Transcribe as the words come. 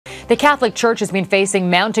The Catholic Church has been facing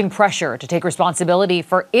mounting pressure to take responsibility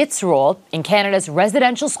for its role in Canada's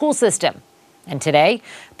residential school system. And today,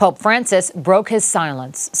 Pope Francis broke his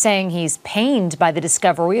silence, saying he's pained by the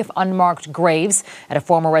discovery of unmarked graves at a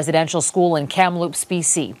former residential school in Kamloops,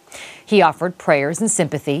 BC. He offered prayers and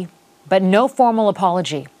sympathy, but no formal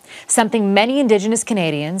apology, something many Indigenous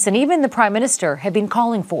Canadians and even the Prime Minister have been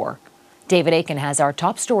calling for. David Akin has our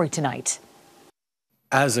top story tonight.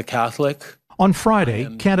 As a Catholic, on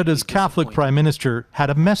Friday, Canada's Catholic Prime Minister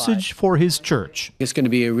had a message for his church. It's going to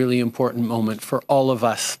be a really important moment for all of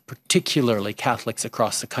us, particularly Catholics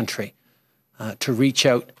across the country, to reach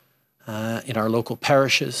out in our local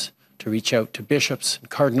parishes, to reach out to bishops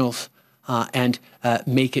and cardinals, and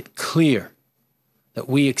make it clear that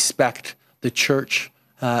we expect the church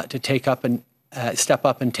to take up and step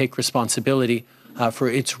up and take responsibility for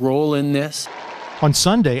its role in this. On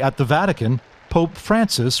Sunday at the Vatican, Pope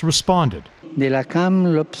Francis responded. De la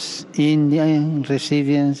Kamloops Indian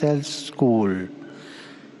Residential School,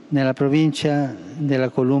 nella provincia della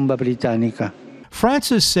Columbia Britannica.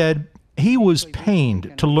 Francis said he was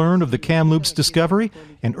pained to learn of the Kamloops discovery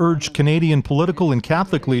and urged Canadian political and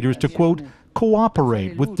Catholic leaders to, quote,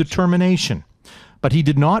 cooperate with determination. But he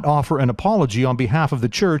did not offer an apology on behalf of the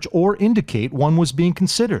church or indicate one was being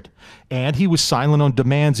considered. And he was silent on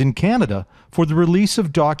demands in Canada for the release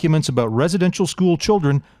of documents about residential school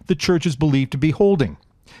children the church is believed to be holding.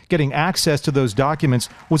 Getting access to those documents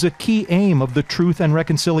was a key aim of the Truth and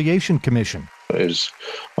Reconciliation Commission. It is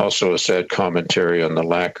also a sad commentary on the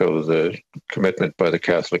lack of the commitment by the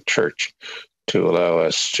Catholic Church to allow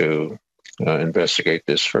us to investigate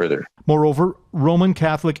this further. Moreover, Roman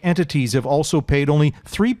Catholic entities have also paid only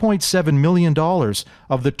 $3.7 million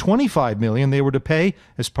of the $25 million they were to pay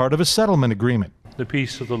as part of a settlement agreement. The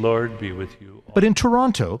peace of the Lord be with you. But in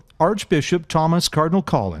Toronto, Archbishop Thomas Cardinal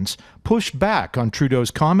Collins pushed back on Trudeau's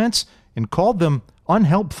comments and called them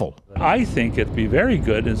unhelpful. I think it'd be very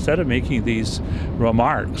good, instead of making these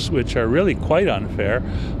remarks, which are really quite unfair,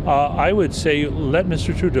 I would say let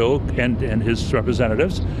Mr. Trudeau and his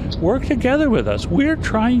representatives work together with us. We're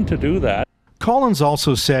trying to do that. Collins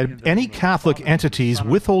also said any Catholic entities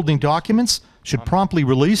withholding documents should promptly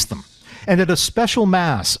release them. And at a special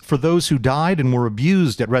mass for those who died and were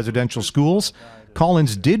abused at residential schools,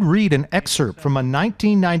 Collins did read an excerpt from a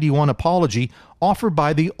 1991 apology offered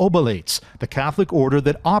by the Oblates, the Catholic order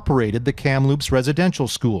that operated the Kamloops residential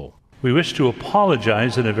school. We wish to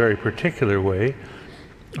apologize in a very particular way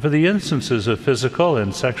for the instances of physical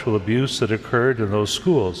and sexual abuse that occurred in those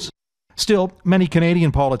schools. Still, many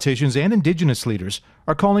Canadian politicians and Indigenous leaders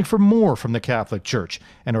are calling for more from the Catholic Church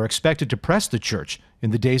and are expected to press the Church in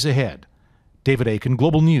the days ahead. David Akin,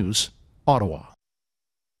 Global News, Ottawa.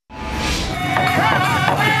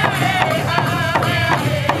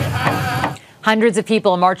 Hundreds of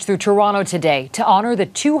people marched through Toronto today to honor the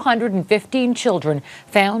 215 children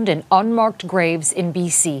found in unmarked graves in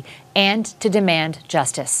BC and to demand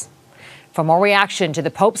justice. For more reaction to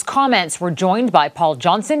the Pope's comments, we're joined by Paul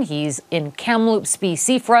Johnson. He's in Kamloops,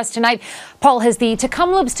 BC for us tonight. Paul, has the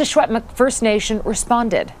Kamloops Tshwetmuk First Nation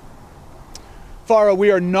responded? Farah,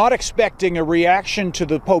 we are not expecting a reaction to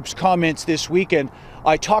the Pope's comments this weekend.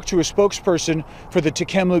 I talked to a spokesperson for the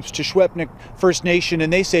Kamloops Tshwetmuk First Nation,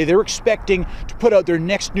 and they say they're expecting to put out their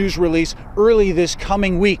next news release early this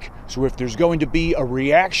coming week. So if there's going to be a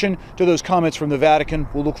reaction to those comments from the Vatican,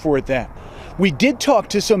 we'll look for it then. We did talk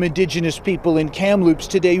to some Indigenous people in Kamloops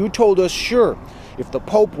today who told us, sure, if the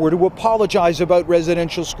Pope were to apologize about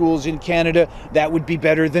residential schools in Canada, that would be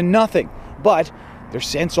better than nothing. But their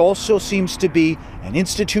sense also seems to be an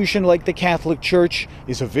institution like the Catholic Church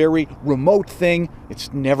is a very remote thing.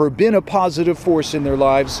 It's never been a positive force in their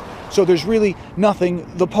lives. So there's really nothing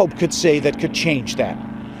the Pope could say that could change that.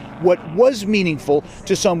 What was meaningful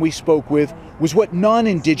to some we spoke with was what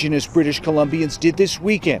non-Indigenous British Columbians did this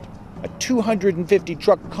weekend. A 250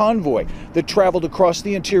 truck convoy that traveled across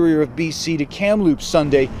the interior of BC to Kamloops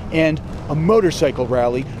Sunday, and a motorcycle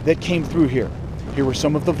rally that came through here. Here were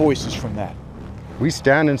some of the voices from that. We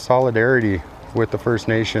stand in solidarity with the First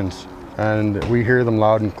Nations, and we hear them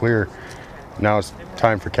loud and clear. Now it's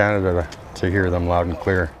time for Canada to hear them loud and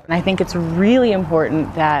clear. And I think it's really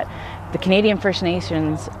important that the Canadian First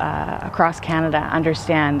Nations across Canada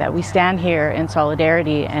understand that we stand here in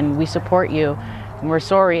solidarity and we support you. And we're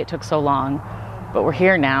sorry it took so long, but we're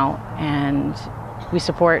here now, and we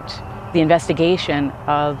support the investigation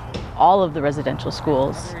of all of the residential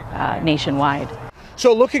schools nationwide.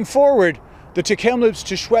 So looking forward, the Kamloops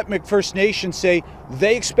Tshwetmuk First Nation say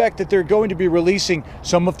they expect that they're going to be releasing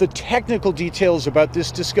some of the technical details about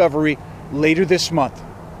this discovery later this month.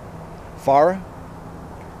 Farah?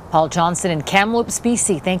 Paul Johnson in Kamloops,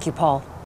 BC. Thank you, Paul.